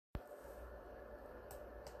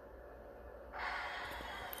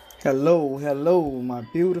Hello, my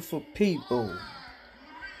beautiful people.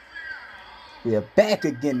 We are back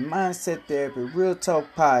again, Mindset Therapy, Real Talk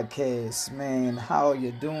Podcast. Man, how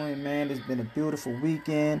you doing, man? It's been a beautiful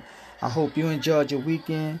weekend. I hope you enjoyed your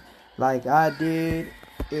weekend like I did.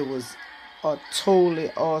 It was a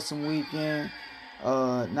totally awesome weekend.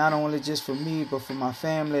 Not only just for me, but for my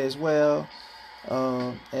family as well.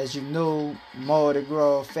 As you know, Mardi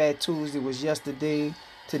Gras, Fat Tuesday was yesterday.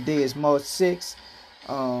 Today is March 6th.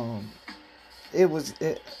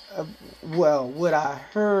 What I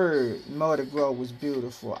heard, Mardi Gras was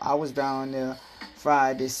beautiful. I was down there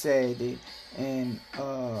Friday, Saturday, and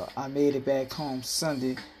I made it back home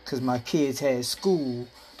Sunday because my kids had school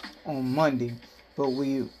on Monday. But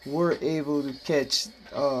we were able to catch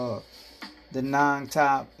the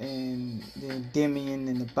non-top and the Endymion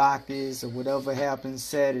and the Bacchus or whatever happened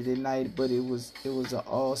Saturday night. But it was an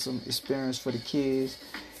awesome experience for the kids,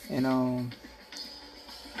 and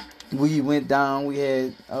we went down. We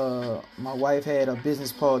had my wife had a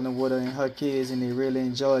business partner with her and her kids, and they really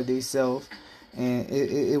enjoyed themselves. And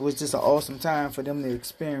it was just an awesome time for them to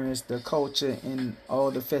experience the culture and all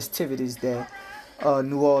the festivities that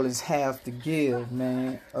New Orleans have to give,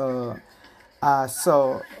 man. I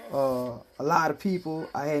saw a lot of people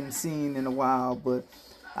I hadn't seen in a while, but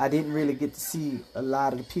I didn't really get to see a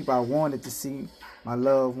lot of the people I wanted to see. My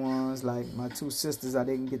loved ones, like my two sisters, I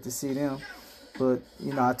didn't get to see them. But,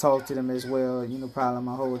 I talked to them as well, probably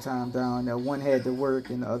my whole time down there. One had to work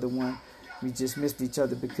and the other one, we just missed each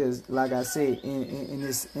other because, like I said, in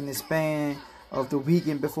this span of the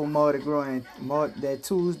weekend before Mardi Gras and that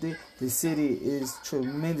Tuesday, the city is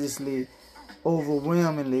tremendously,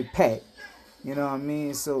 overwhelmingly packed. You know what I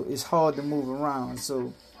mean? So it's hard to move around.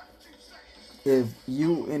 So if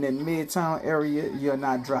you in the Midtown area, you're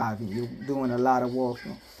not driving. You're doing a lot of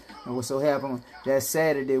walking. And what so happened that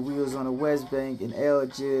Saturday, we was on the West Bank in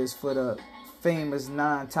Algiers for the famous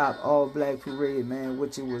non-top all-black parade, man,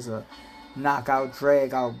 which it was a knockout,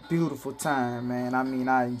 drag-out, beautiful time, man. I mean,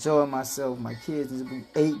 I enjoyed myself. My kids, we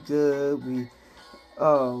ate good.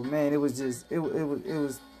 It was just, it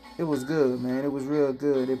was good, man. It was real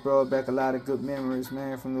good. It brought back a lot of good memories,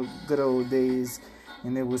 man, from the good old days.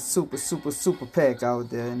 And it was super, super, super packed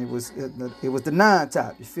out there. And it was the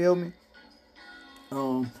non-top, you feel me?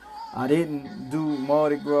 I didn't do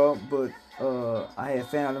Mardi Gras, but I had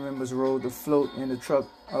family members rode the float in the truck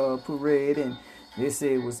parade, and they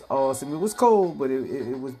said it was awesome. It was cold, but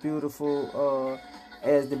it was beautiful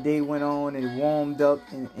as the day went on and it warmed up,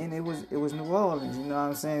 and it was New Orleans. You know what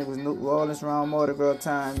I'm saying? It was New Orleans around Mardi Gras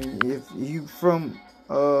time. And if you from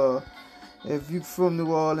New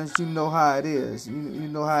Orleans, you know how it is. You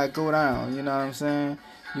know how it go down. You know what I'm saying?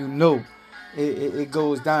 You know it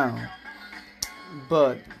goes down.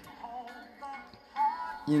 But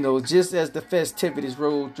just as the festivities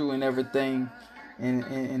rolled through and everything,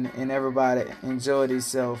 and everybody enjoyed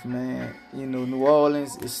themselves, man. New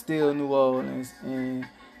Orleans is still New Orleans, and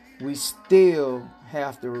we still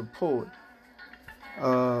have to report.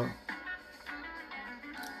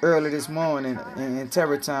 Early this morning in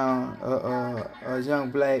Terrytown, a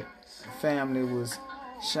young black family was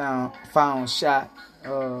found shot.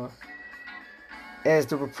 As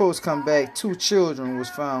the reports come back, 2 children was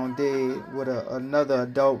found dead with another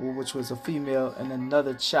adult, which was a female, and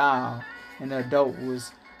another child, and the adult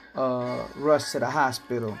was rushed to the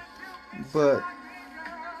hospital. But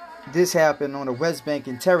this happened on the West Bank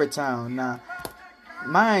in Terrytown. Now,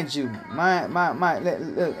 mind you, let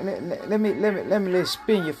me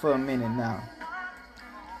spin you for a minute now.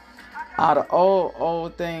 Out of all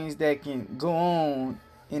things that can go on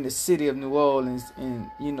in the city of New Orleans, and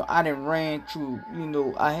I done ran through,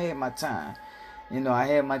 I had my time.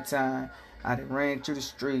 I done ran through the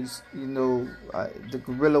streets, the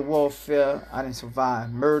guerrilla warfare. I done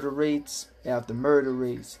survived murder rates after murder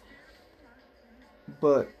rates.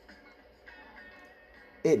 But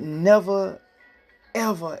it never,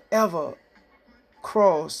 ever, ever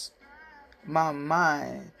crossed my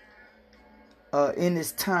mind in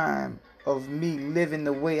this time of me living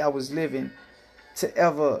the way I was living to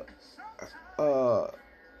ever,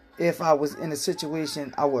 if I was in a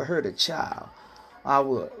situation, I would hurt a child. I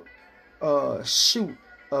would shoot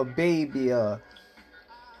a baby.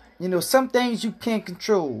 Some things you can't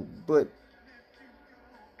control. But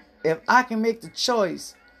if I can make the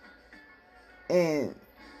choice and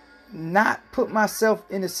not put myself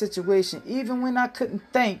in a situation, even when I couldn't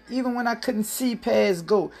think, even when I couldn't see past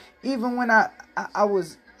go, even when I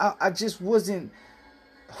just wasn't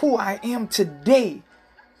who I am today,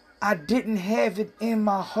 I didn't have it in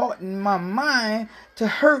my heart and my mind to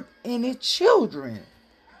hurt any children.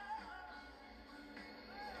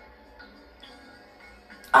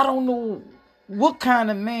 I don't know what kind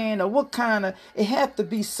of man or what kind of, it had to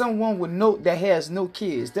be someone that has no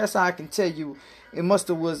kids. That's how I can tell you it must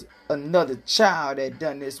have was another child that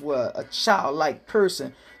done this, well, a childlike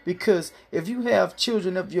person. Because if you have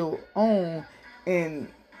children of your own and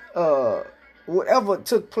whatever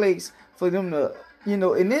took place for them to,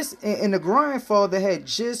 and the grandfather had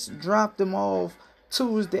just dropped them off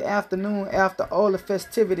Tuesday afternoon after all the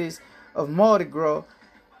festivities of Mardi Gras,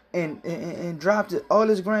 and dropped all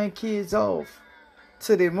his grandkids off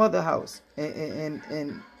to their mother house,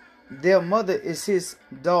 and their mother is his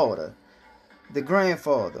daughter, the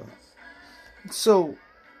grandfather. So,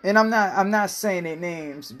 and I'm not saying their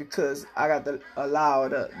names because I got to allow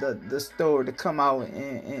the story to come out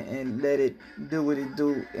and let it do what it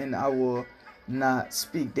do, and I will not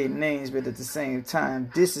speak their names, but at the same time,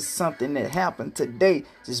 this is something that happened today,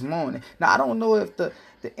 this morning. Now, I don't know if the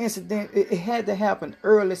incident, it had to happen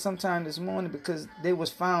early sometime this morning, because they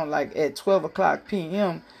was found like at 12 o'clock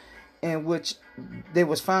p.m., in which they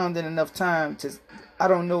was found in enough time to, I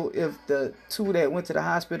don't know if the two that went to the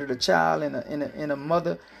hospital, the child and a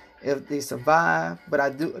mother, if they survived, but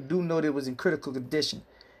I do know they was in critical condition,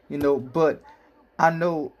 but I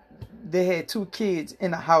know they had two kids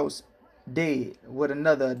in the house dead with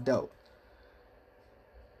another adult.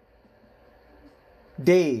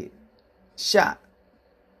 Dead. Shot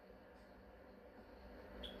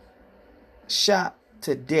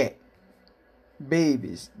to death.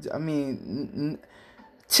 Babies. I mean,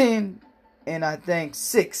 10 and I think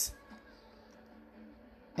 6.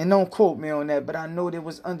 And don't quote me on that, but I know they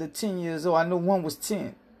was under 10 years old. I know one was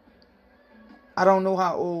 10. I don't know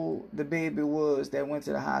how old the baby was that went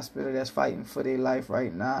to the hospital that's fighting for their life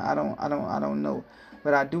right now. I don't know.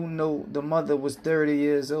 But I do know the mother was 30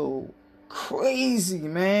 years old. Crazy,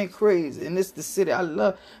 man, crazy. And it's the city I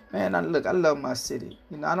love. Man, I love my city.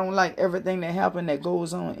 I don't like everything that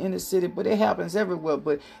goes on in the city, but it happens everywhere.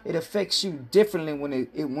 But it affects you differently when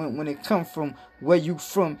it comes from where you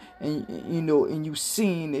from, and and you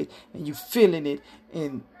seeing it and you feeling it,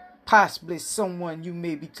 and possibly someone you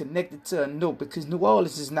may be connected to or know, because New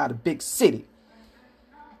Orleans is not a big city.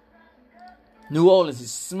 New Orleans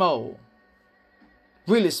is small,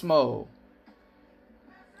 really small.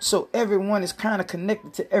 So everyone is kind of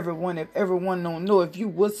connected to everyone. If everyone don't know, if you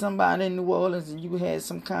was somebody in New Orleans and you had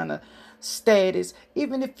some kind of status,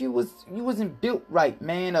 even if you wasn't built right,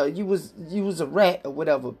 man, or you was a rat or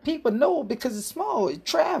whatever, people know because it's small. It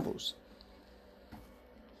travels.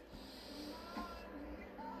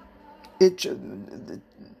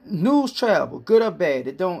 News travel, good or bad.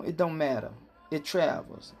 It don't matter. It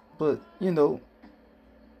travels. But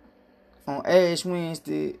on Ash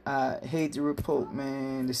Wednesday, I hate to report,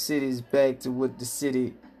 man, the city is back to what the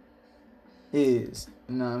city is.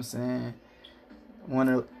 You know what I'm saying? One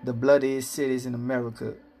of the bloodiest cities in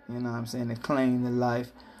America. You know what I'm saying? They claim the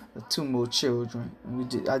life of 2 more children.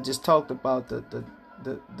 I just talked about the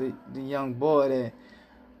young boy that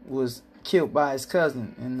was killed by his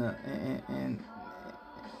cousin and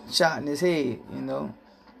shot in his head.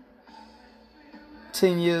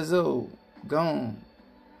 10 years old, gone.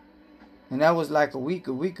 And that was like 2 weeks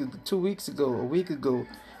ago, a week ago.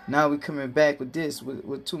 Now we coming back with this,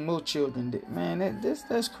 with 2 more children. Man,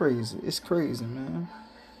 that's crazy. It's crazy, man.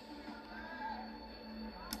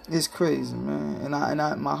 It's crazy, man. And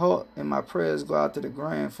I my heart and my prayers go out to the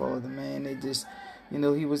grandfather, man. They just, he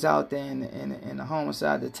was out there in the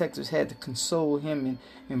homicide. Detectives had to console him and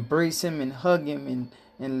embrace him and hug him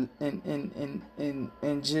and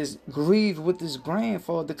just grieve with his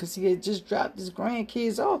grandfather, because he had just dropped his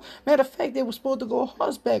grandkids off. Matter of fact, they were supposed to go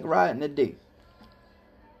horseback riding today.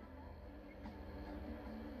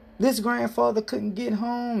 This grandfather couldn't get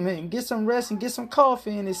home and get some rest and get some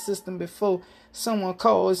coffee in his system before someone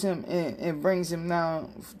calls him and brings him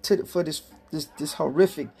down for this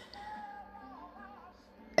horrific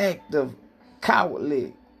act of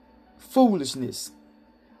cowardly foolishness.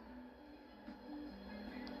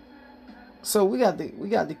 So we got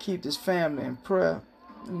to keep this family in prayer.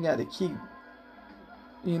 We got to keep,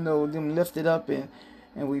 them lifted up, and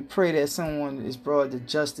we pray that someone is brought to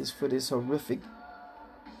justice for this horrific,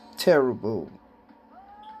 terrible,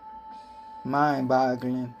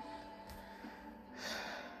 mind-boggling,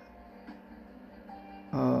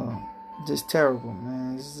 just terrible,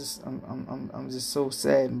 man. It's just, I'm just so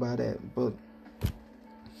saddened by that, but.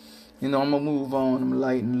 I'm going to move on. I'm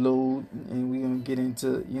lighten load, and we're going to get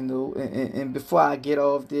into, and before I get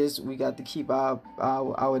off this, we got to keep our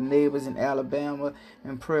neighbors in Alabama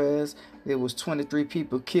in prayers. There was 23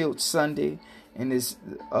 people killed Sunday in this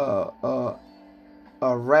a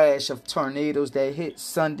rash of tornadoes that hit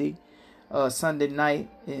Sunday. Sunday night,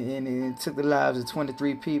 and it took the lives of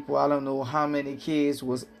 23 people. I don't know how many kids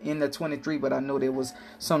was in the 23, but I know there was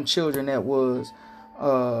some children that was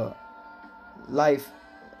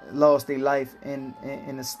lost their life in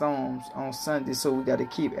the storms on Sunday. So we got to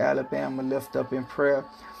keep Alabama lift up in prayer.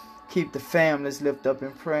 Keep the families lift up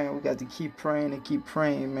in prayer. We got to keep praying,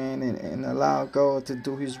 man, and allow God to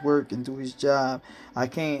do his work and do his job. I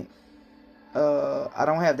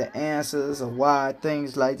don't have the answers of why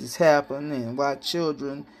things like this happen and why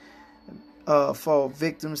children fall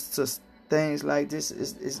victims to things like this.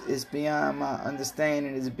 It's beyond my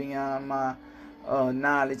understanding. It's beyond my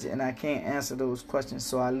knowledge, and I can't answer those questions.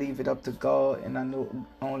 So I leave it up to God, and I know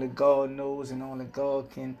only God knows, and only God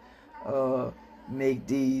can make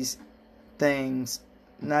these things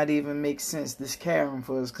not even make sense. This caring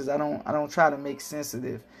for us, because I don't try to make sense of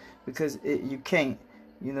this, because you can't.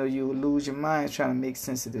 You know, you will lose your mind trying to make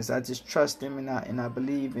sense of this. I just trust him, and I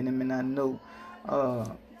believe in him, and I know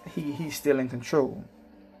he's still in control.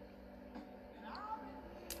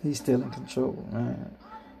 He's still in control, man.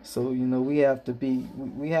 So, you know, we have to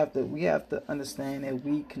understand that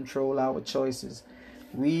we control our choices.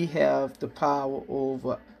 We have the power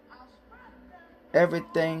over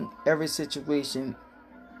everything, every situation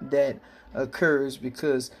that occurs,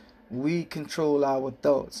 because we control our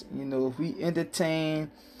thoughts. You know, if we entertain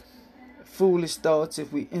foolish thoughts,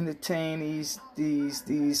 if we entertain these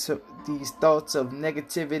thoughts of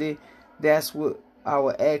negativity, that's what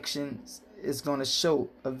our actions is going to show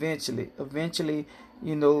eventually. Eventually,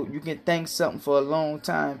 you know, you can think something for a long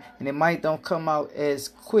time, and it might don't come out as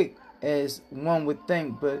quick as one would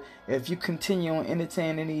think. But if you continue on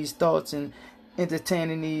entertaining these thoughts and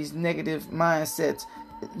entertaining these negative mindsets,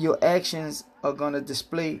 your actions are going to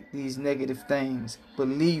display these negative things.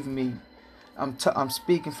 Believe me, I'm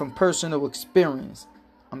speaking from personal experience.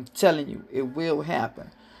 I'm telling you, it will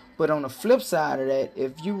happen. But on the flip side of that,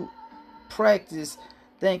 if you practice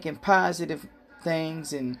thinking positive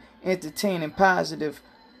things and entertaining positive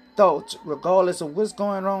thoughts, regardless of what's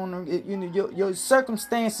going on, you know, your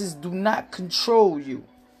circumstances do not control you.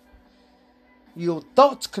 Your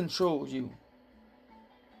thoughts control you.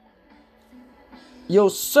 Your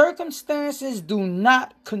circumstances do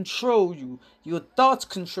not control you. Your thoughts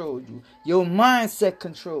control you. Your mindset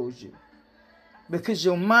controls you. Because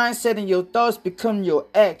your mindset and your thoughts become your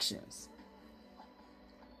actions.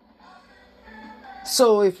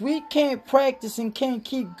 So if we can't practice and can't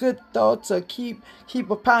keep good thoughts or keep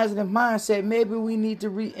a positive mindset, maybe we need to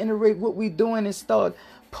reiterate what we're doing and start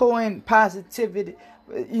pouring positivity,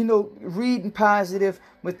 you know, reading positive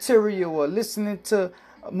material or listening to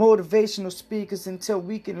motivational speakers until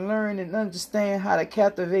we can learn and understand how to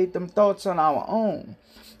captivate them thoughts on our own,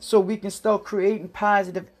 so we can start creating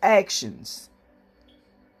positive actions.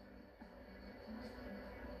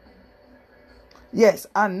 Yes,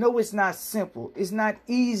 I know it's not simple. It's not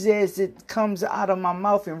easy as it comes out of my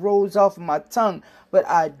mouth and rolls off of my tongue, but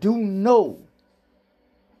I do know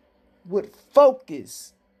with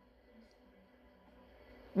focus,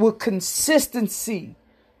 with consistency,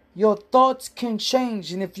 your thoughts can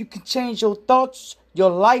change. And if you can change your thoughts, your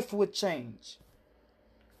life will change.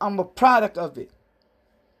 I'm a product of it.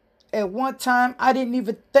 At one time, I didn't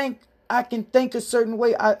even think I can think a certain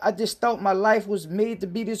way. I just thought my life was made to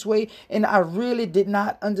be this way. And I really did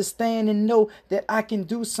not understand and know that I can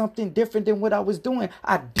do something different than what I was doing.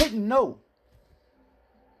 I didn't know.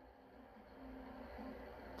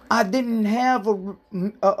 I didn't have a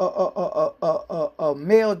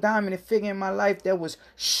male dominant figure in my life that was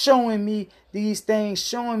showing me these things,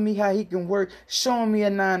 showing me how he can work, showing me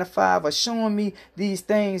a 9-to-5, or showing me these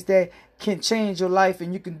things that can change your life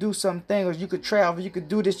and you can do something, or you could travel, you could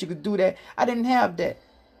do this, you could do that. I didn't have that.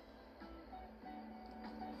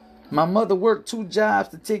 My mother worked 2 jobs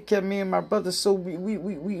to take care of me and my brother, so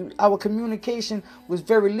we our communication was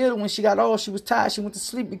very little. When she got old, she was tired, she went to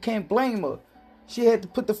sleep. We can't blame her. She had to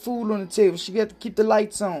put the food on the table. She had to keep the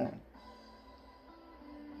lights on.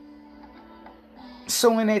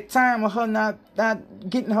 So in that time of her not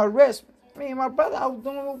getting her rest, me and my brother, I was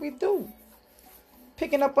doing what we do.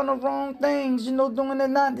 Picking up on the wrong things, you know, doing it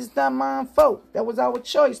not. It's not my fault. That was our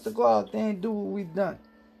choice to go out there and do what we done.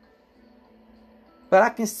 But I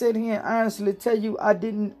can sit here and honestly tell you, I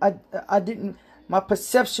didn't. My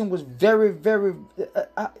perception was very, very.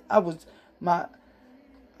 I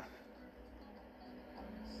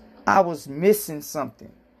was missing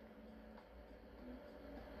something.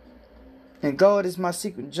 And God is my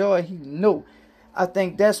secret joy. He knew. I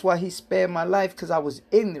think that's why he spared my life, because I was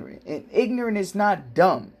ignorant. And ignorant is not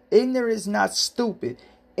dumb. Ignorant is not stupid.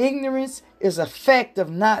 Ignorance is a fact of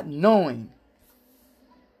not knowing.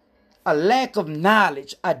 a lack of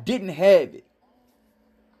knowledge. I didn't have it.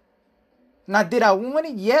 Now, did I want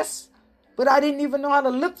it? Yes. But I didn't even know how to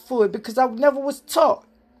look for it because I never was taught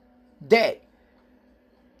that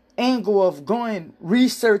angle of going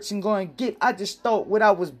research and going get. I just thought what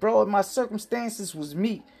I was brought, my circumstances was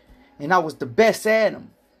me, and I was the best at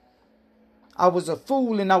them. I was a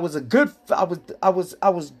fool, and I was good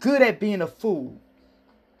at being a fool.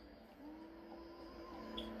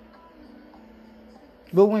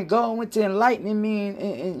 But when God went to enlightening me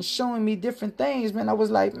and showing me different things, man, I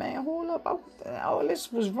was like, man, hold up, all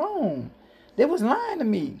this was wrong. They was lying to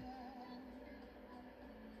me.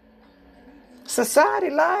 Society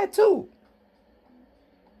lied too.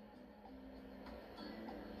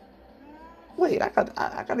 Wait, I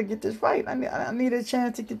gotta get this right. I need a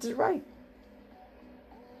chance to get this right.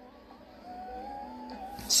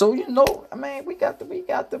 So we got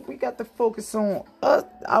to focus on us,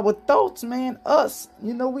 our thoughts, man. Us,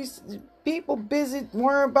 we people busy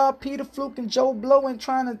worrying about Peter Fluke and Joe Blow and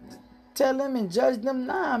trying to tell them and judge them.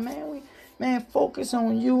 Nah, man, focus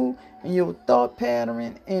on you and your thought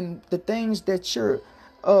pattern and the things that you're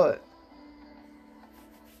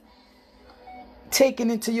taking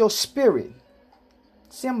into your spirit.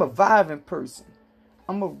 See, I'm a vibing person.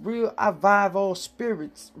 I vibe all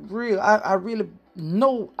spirits. I really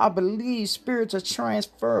know, I believe spirits are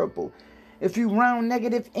transferable. If you round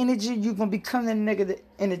negative energy, you're going to become the negative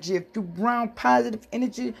energy. If you round positive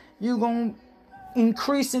energy, you're going to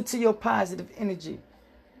increase into your positive energy.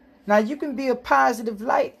 Now, you can be a positive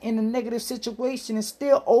light in a negative situation and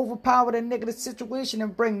still overpower the negative situation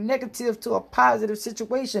and bring negative to a positive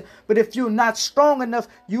situation. But if you're not strong enough,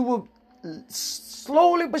 you will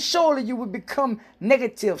slowly but surely you will become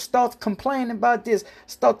negative. Start complaining about this.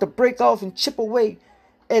 Start to break off and chip away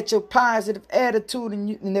at your positive attitude.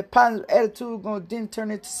 And that positive attitude is going to then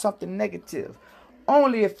turn into something negative.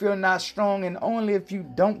 Only if you're not strong and only if you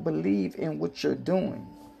don't believe in what you're doing.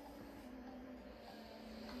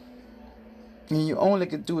 And you only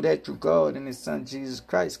can do that through God and His Son, Jesus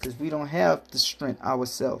Christ. Because we don't have the strength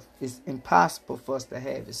ourselves. It's impossible for us to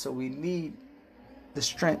have it. So we need the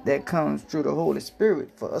strength that comes through the Holy Spirit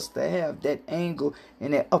for us to have that angle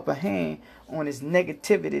and that upper hand on this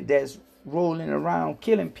negativity that's rolling around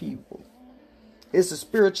killing people. It's a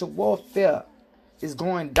spiritual warfare. It's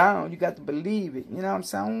going down. You got to believe it. You know what I'm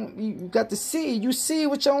saying? You got to see it. You see it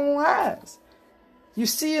with your own eyes. You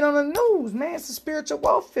see it on the news, man. It's a spiritual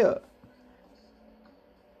warfare.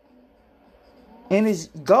 And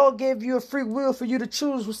God gave you a free will for you to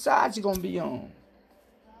choose what side you're going to be on.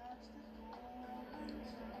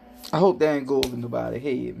 I hope that ain't go over nobody's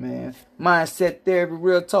head, man. Mindset Therapy,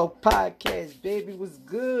 Real Talk Podcast, baby, was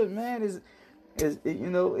good, man.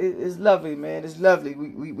 It's lovely, man. It's lovely.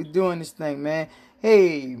 We doing this thing, man.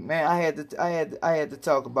 Hey, man, I had to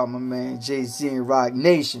talk about my man Jay-Z and Rock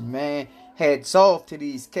Nation, man. Hats off to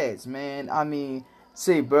these cats, man. I mean,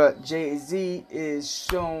 see, bro, Jay-Z is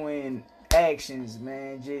showing actions,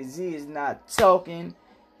 man. Jay-Z is not talking.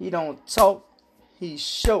 He don't talk. He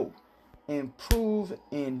show. Improve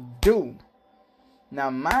and do. Now,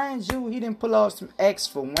 mind you, he didn't pull off some X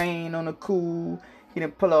for Wayne on the cool. He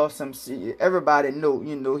didn't pull off some. Everybody know,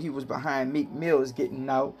 he was behind Meek Mill's getting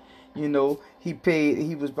out. He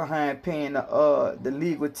was behind paying the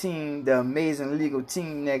legal team, the amazing legal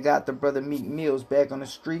team that got the brother Meek Mills back on the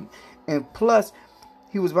street, and plus,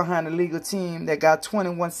 he was behind the legal team that got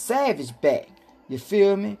 21 Savage back. You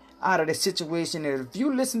feel me? Out of the situation. And if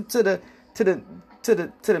you listen to the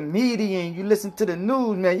media and you listen to the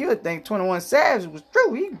news, man, you would think 21 Savage was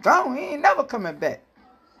true. He gone. He ain't never coming back.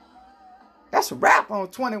 That's a wrap on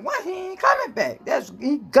 21. He ain't coming back.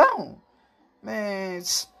 He gone. Man,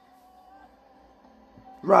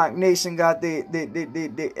 Rock Nation got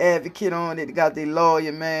the advocate on it. They got their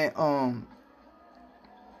lawyer, man.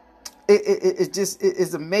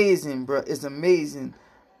 It's amazing, bro. It's amazing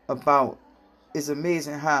how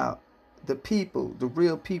the people, the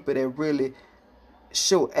real people that really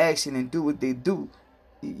show action and do what they do,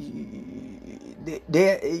 you'll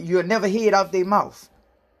never hear it out their mouth.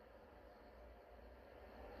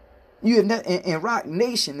 In Rock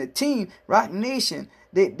Nation, the team, Rock Nation,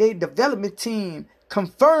 their development team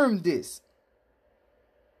confirmed this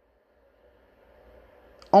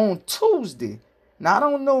on Tuesday. Now, I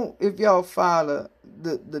don't know if y'all follow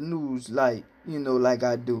the news like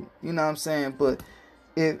I do. You know what I'm saying? But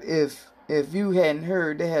if you hadn't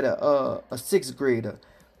heard, they had a sixth grader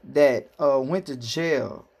that went to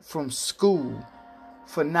jail from school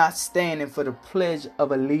for not standing for the Pledge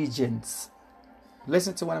of Allegiance.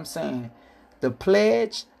 Listen to what I'm saying. The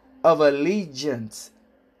Pledge of Allegiance.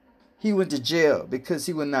 He went to jail because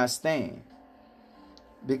he would not stand.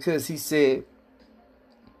 because he said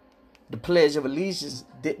the Pledge of Allegiance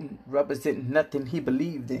didn't represent nothing he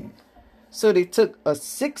believed in. So they took a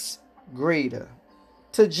 6th grader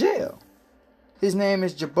to jail. His name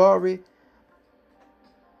is Jabari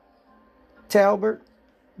Talbot.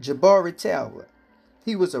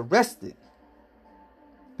 He was arrested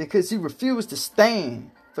because he refused to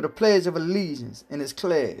stand for the Pledge of Allegiance in his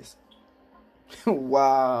class.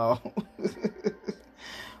 Wow.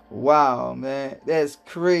 Wow, man. That's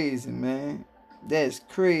crazy, man. That's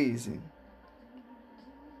crazy.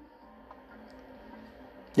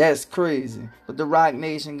 That's crazy. But the Rock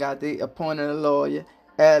Nation they appointed a lawyer,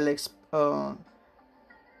 Alex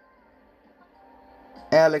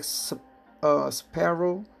Spiro,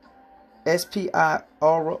 Spiro, if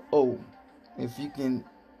you can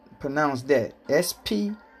pronounce that.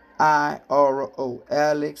 Spiro,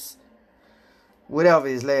 Alex, whatever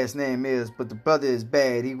his last name is, but the brother is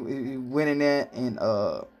bad. He went in there and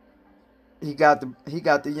he got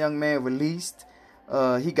the young man released.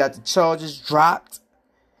 He got the charges dropped.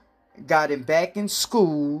 Got him back in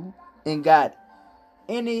school and got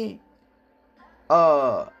any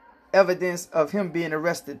evidence of him being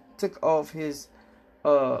arrested, took off his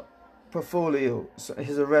portfolio,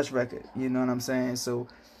 his arrest record. You know what I'm saying? So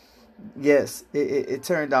yes, it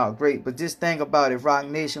turned out great. But just think about it, Rock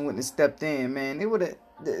Nation wouldn't have stepped in, man. It would have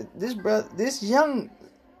this young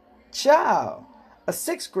child, a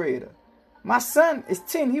 6th grader. My son is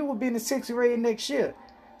 10. He will be in the 6th grade next year.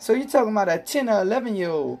 So you're talking about a 10 or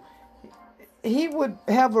 11-year-old. He would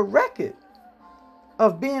have a record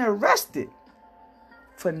of being arrested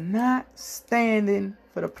for not standing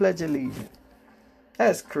for the Pledge of Allegiance.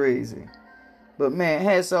 That's crazy. But man,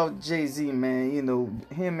 hats off to Jay-Z, man. You know,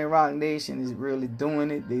 him and Rock Nation is really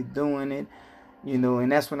doing it. They doing it. You know,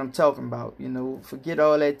 and that's what I'm talking about. You know, forget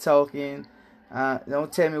all that talking.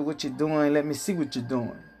 Don't tell me what you're doing. Let me see what you're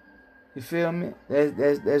doing. You feel me?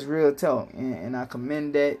 That's real talk. And I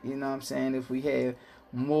commend that. You know what I'm saying? If we have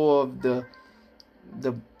more of the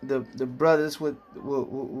brothers with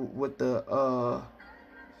the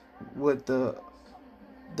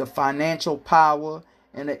financial power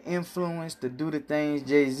and the influence to do the things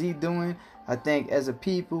Jay-Z doing, I think as a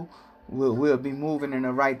people we'll be moving in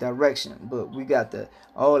the right direction. But we got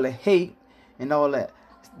all the hate and all the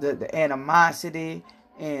animosity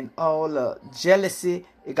and all the jealousy.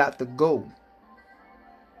 It got to go.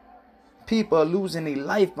 People are losing their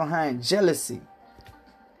life behind jealousy.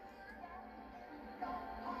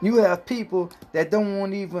 You have people that don't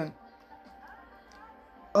want to even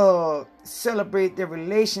celebrate their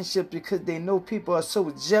relationship because they know people are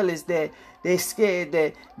so jealous that they're scared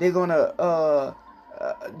that they're gonna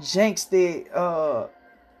jinx their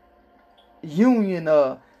union,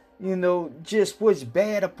 or just wish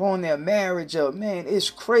bad upon their marriage. Or man, it's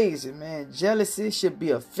crazy, man. Jealousy should be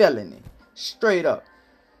a felony, straight up.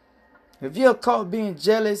 If you're caught being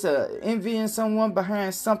jealous or envying someone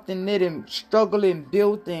behind something they done struggled and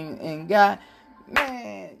built and got,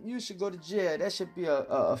 man, you should go to jail. That should be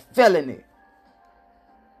a felony.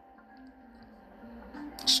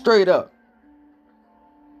 Straight up.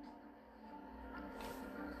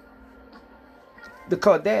 The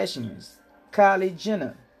Kardashians, Kylie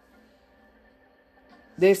Jenner,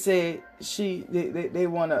 they say she's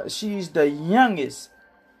the youngest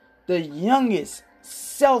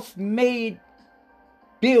self-made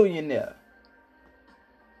millionaire,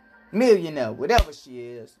 whatever she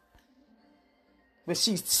is. But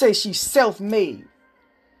she say she's self-made.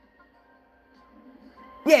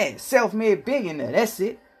 Yeah, self-made billionaire. That's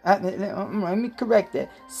it. Let me correct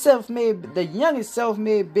that. Self-made, the youngest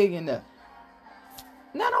self-made billionaire.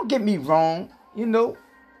 Now, don't get me wrong.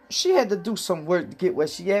 She had to do some work to get where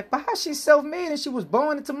she at. But how she self-made and she was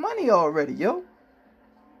born into money already, yo?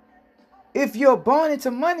 If you're born into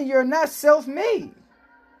money, you're not self-made.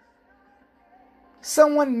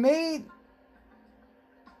 Someone made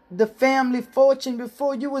the family fortune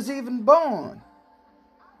before you was even born.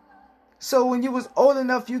 So when you was old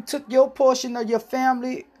enough, you took your portion of your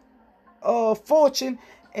family fortune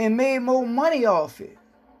and made more money off it.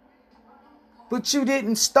 But you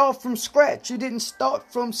didn't start from scratch. You didn't start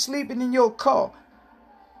from sleeping in your car.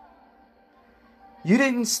 You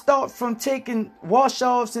didn't start from taking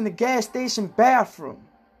wash-offs in the gas station bathroom.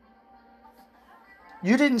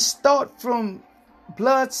 You didn't start from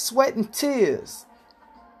blood, sweat, and tears.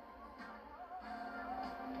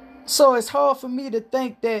 So it's hard for me to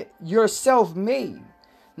think that you're self-made.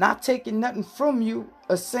 Not taking nothing from you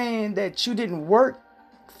or saying that you didn't work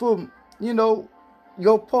for,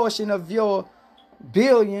 your portion of your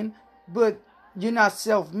billion, but you're not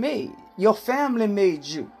self-made. Your family made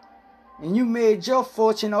you. And you made your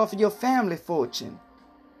fortune off of your family fortune.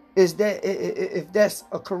 Is that, if that's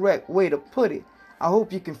a correct way to put it? I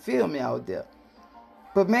hope you can feel me out there.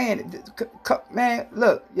 But man,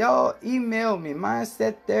 look, y'all email me,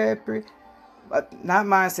 Mindset Therapy, not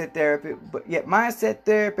Mindset Therapy, but yeah, Mindset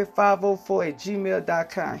Therapy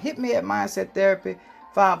 504@gmail.com. Hit me at Mindset Therapy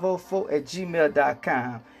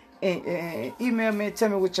 504@gmail.com. And email me and tell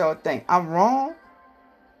me what y'all think. I'm wrong?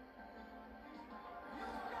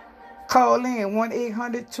 Call in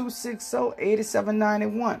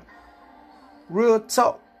 1-800-260-8791. Real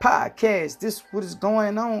Talk Podcast. This what is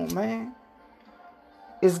going on, man.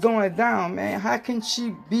 It's going down, man. How can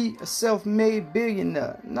she be a self-made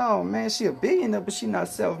billionaire? No, man, she a billionaire, but she not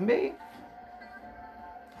self-made.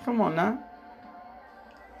 Come on now.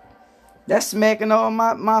 That's smacking all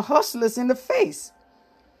my hustlers in the face.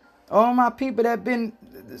 All my people that been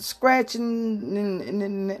scratching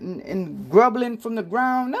and grubbling from the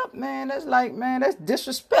ground up, man. That's like, man, that's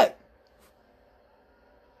disrespect.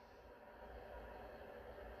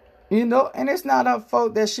 You know, and it's not her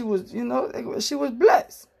fault that she was, she was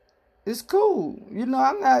blessed. It's cool.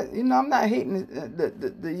 I'm not hating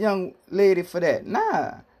the young lady for that.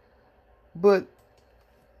 Nah. But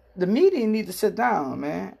the media need to sit down,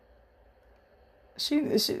 man.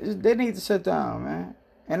 They need to sit down, man.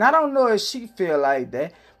 And I don't know if she feel like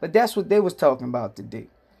that, but that's what they was talking about today.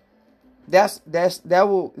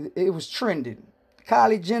 It was trending.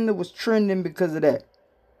 Kylie Jenner was trending because of that.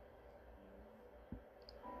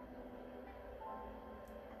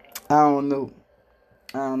 I don't know.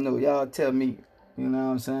 Y'all tell me. You know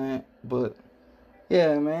what I'm saying? But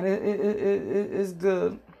yeah, man, it's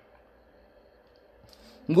good.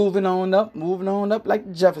 Moving on up like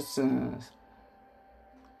the Jeffersons.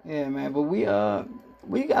 Yeah, man. But we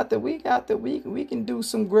can do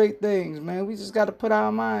some great things, man. We just got to put our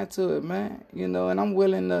mind to it, man. And I'm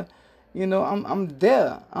willing to. I'm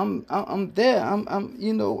there. I'm there.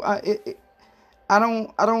 I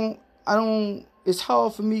don't. It's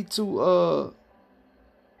hard for me to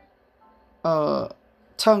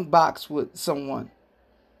tongue box with someone.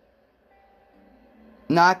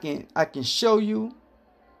 Now I can show you,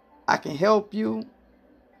 I can help you,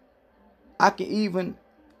 I can even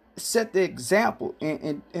set the example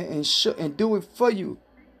and do it for you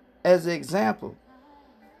as an example.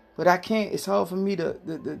 But I can't. It's hard for me to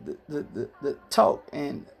the talk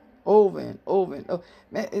and over and over and over.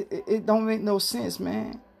 Man, it don't make no sense,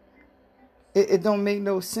 man. It don't make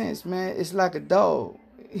no sense, man. It's like a dog.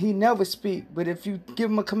 He never speak, but if you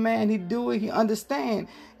give him a command, he do it. He understand,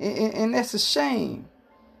 and that's a shame.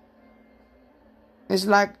 It's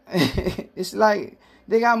like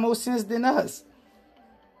they got more sense than us.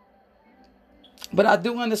 But I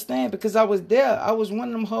do understand because I was there. I was one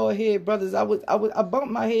of them hard head brothers. I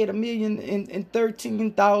bumped my head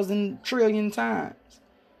 1,013,000 trillion times.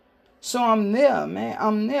 So I'm there, man.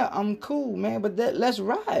 I'm there. I'm cool, man. But let's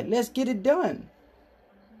ride. Let's get it done.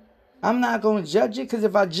 I'm not going to judge you because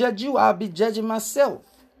if I judge you, I'll be judging myself.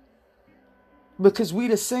 Because we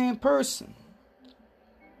the same person.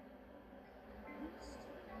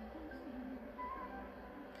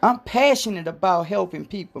 I'm passionate about helping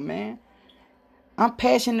people, man. I'm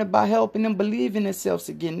passionate about helping them believe in themselves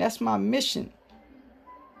again. That's my mission.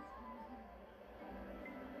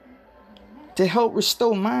 To help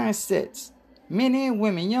restore mindsets. Men and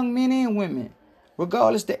women, young men and women.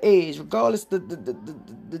 Regardless the age, regardless the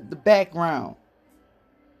background.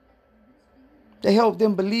 To help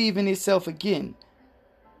them believe in themselves again.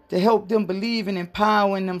 To help them believe in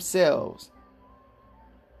empowering themselves.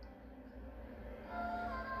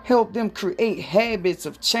 Help them create habits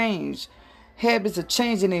of change. Habits of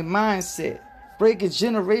changing their mindset. Breaking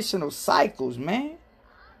generational cycles, man.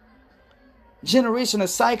 Generational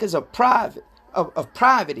cycles of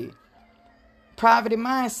poverty. Poverty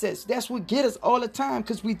mindsets. That's what get us all the time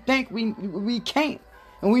because we think we can't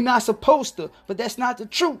and we not supposed to. But that's not the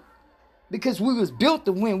truth. Because we was built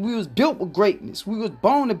to win. We was built with greatness. We was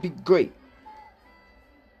born to be great.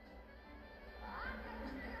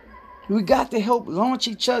 We got to help launch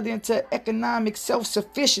each other into economic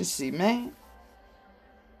self-sufficiency, man.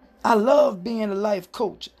 I love being a life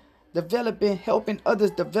coach. Helping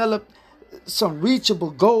others develop some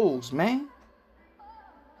reachable goals, man.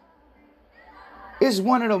 It's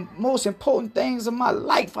one of the most important things in my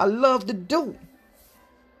life I love to do.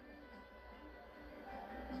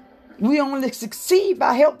 We only succeed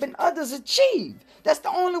by helping others achieve. That's the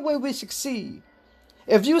only way we succeed.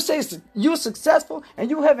 If you say you're successful and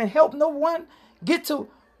you haven't helped no one get to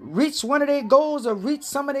reach one of their goals or reach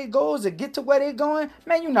some of their goals or get to where they're going,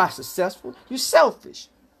 man, you're not successful. You're selfish.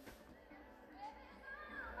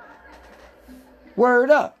 Word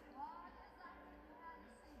up.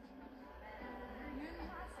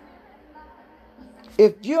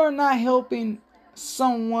 If you're not helping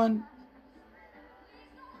someone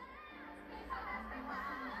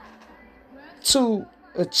to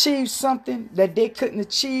achieve something that they couldn't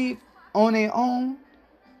achieve on their own,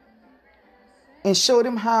 and show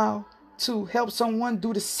them how to help someone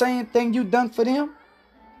do the same thing you done for them,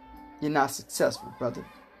 you're not successful, brother.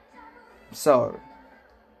 I'm sorry.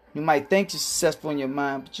 You might think you're successful in your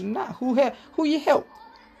mind, but you're not. Who you help?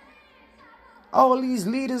 All these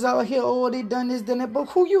leaders out here, they done this, done that, but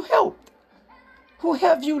who you helped? Who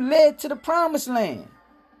have you led to the promised land?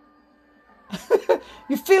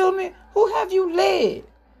 You feel me? Who have you led?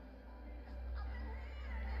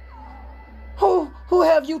 Who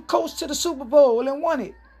have you coached to the Super Bowl and won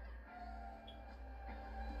it?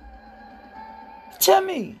 Tell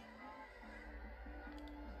me.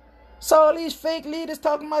 So all these fake leaders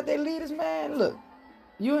talking about their leaders, man, look.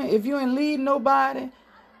 If you ain't lead nobody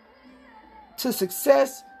to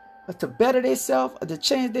success or to better themselves or to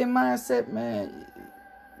change their mindset, man,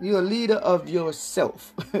 you're a leader of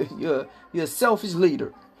yourself. You're a selfish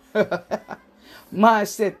leader.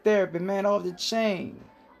 Mindset therapy, man, off the chain.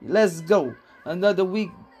 Let's go. Another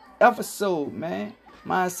week episode, man.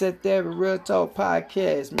 Mindset Therapy, Real Talk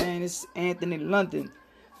Podcast, man. It's Anthony London.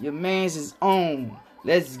 Your man's is on.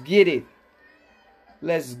 Let's get it.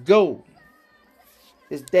 Let's go.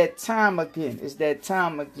 It's that time again.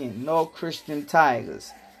 North Christian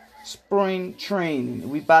Tigers. Spring training.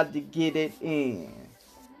 We about to get it in.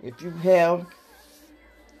 If you have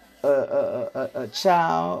a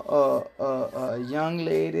child, a young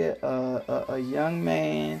lady, a young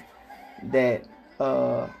man that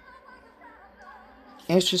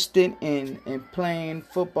interested in playing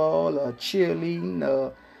football or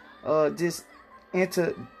cheerleading or just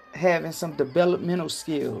into having some developmental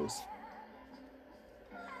skills,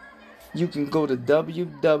 you can go to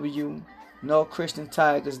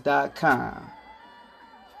www.northchristiantigers.com.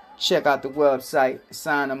 Check out the website,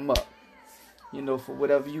 sign them up. For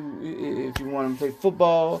whatever if you want them to play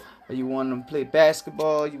football, or you want them to play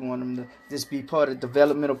basketball, you want them to just be part of the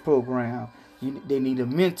developmental program. They need a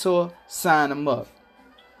mentor, sign them up.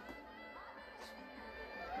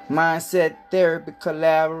 Mindset Therapy,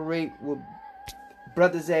 collaborate with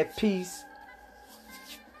Brothers at Peace.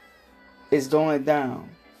 It's going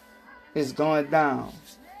down. It's about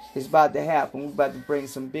to happen. We're about to bring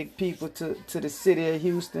some big people to the city of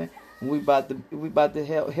Houston. We about to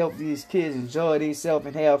help these kids enjoy themselves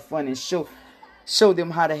and have fun and show them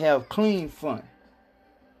how to have clean fun.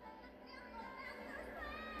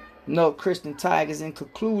 No Christian Tigers in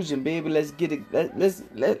conclusion, baby. Let's get it. Let's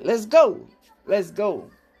go.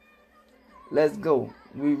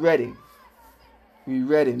 We ready,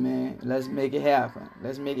 man. Let's make it happen.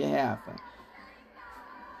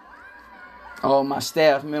 All my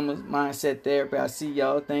staff members, Mindset Therapy, I see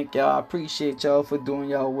y'all. Thank y'all. I appreciate y'all for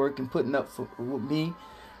doing y'all work and putting up with me.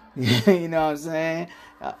 You know what I'm saying?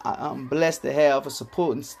 I'm blessed to have a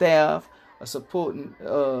supporting staff, a supporting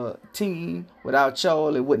team. Without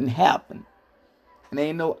y'all, it wouldn't happen. And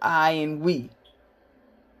ain't no I and we.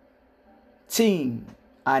 Team.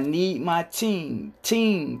 I need my team.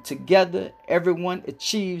 Team. Together, everyone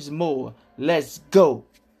achieves more. Let's go.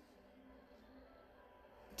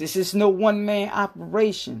 This is no one-man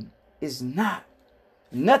operation. It's not.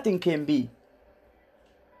 Nothing can be.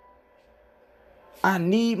 I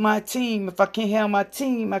need my team. If I can't have my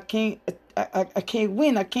team, I can't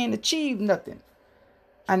win. I can't achieve nothing.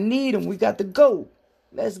 I need them. We got to go.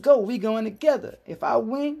 Let's go. We going together. If I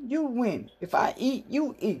win, you win. If I eat,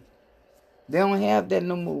 you eat. They don't have that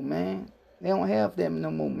no more, man.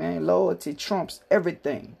 Loyalty trumps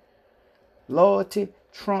everything. Loyalty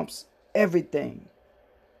trumps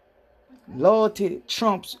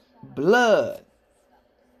blood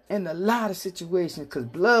in a lot of situations, because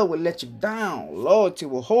blood will let you down. Loyalty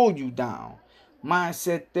will hold you down.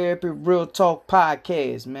 Mindset Therapy, Real Talk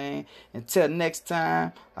Podcast, man. Until next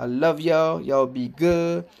time, I love y'all. Y'all be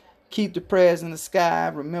good. Keep the prayers in the sky.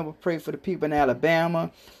 Remember, pray for the people in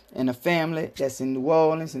Alabama and the family that's in New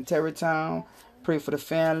Orleans and Terrytown. Pray for the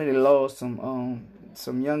family. They lost some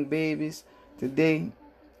young babies today,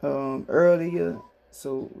 earlier.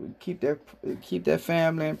 So keep that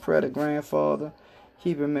family in prayer. The grandfather,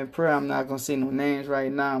 keep him in prayer. I'm not gonna say no names right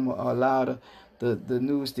now. I'm gonna allow the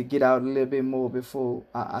news to get out a little bit more before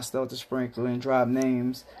I start to sprinkle and drop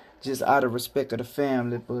names, just out of respect of the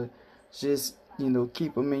family. But just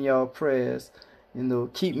keep them in y'all prayers.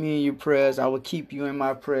 Keep me in your prayers. I will keep you in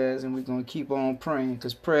my prayers, and we're gonna keep on praying,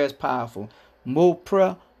 because prayer is powerful. More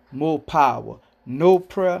prayer, more power. No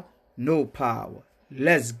prayer, no power.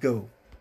 Let's go.